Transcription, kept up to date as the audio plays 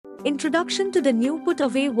Introduction to the new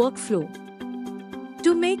Putaway workflow.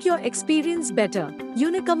 To make your experience better,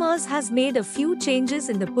 Unicommerce has made a few changes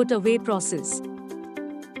in the Putaway process.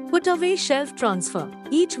 Putaway shelf transfer.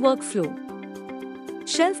 Each workflow.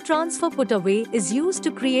 Shelf transfer Putaway is used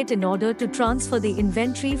to create an order to transfer the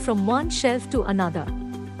inventory from one shelf to another.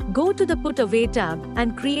 Go to the Putaway tab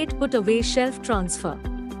and create Putaway shelf transfer.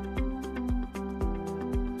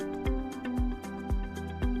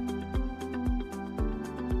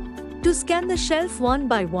 To scan the shelf one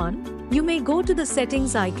by one, you may go to the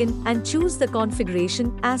settings icon and choose the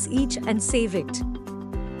configuration as each and save it.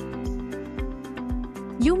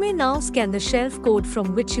 You may now scan the shelf code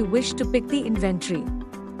from which you wish to pick the inventory.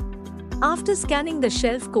 After scanning the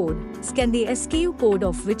shelf code, scan the SKU code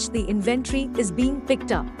of which the inventory is being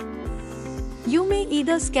picked up. You may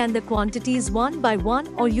either scan the quantities one by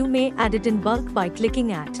one or you may add it in bulk by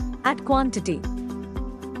clicking at Add Quantity.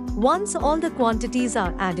 Once all the quantities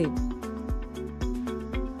are added,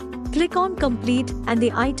 click on Complete and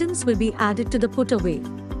the items will be added to the Putaway.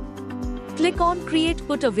 Click on Create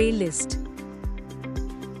Putaway List.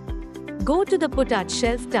 Go to the Put at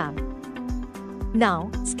Shelf tab. Now,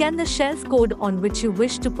 scan the shelf code on which you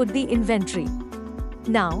wish to put the inventory.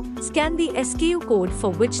 Now, scan the SKU code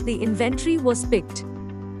for which the inventory was picked.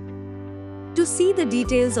 To see the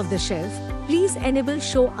details of the shelf, please enable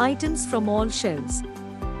Show Items from All Shelves.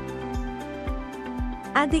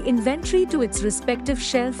 Add the inventory to its respective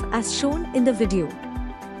shelf as shown in the video.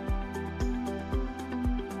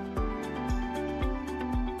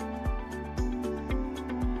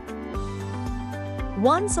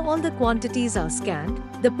 Once all the quantities are scanned,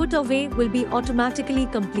 the Putaway will be automatically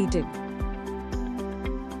completed.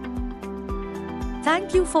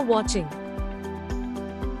 Thank you for watching.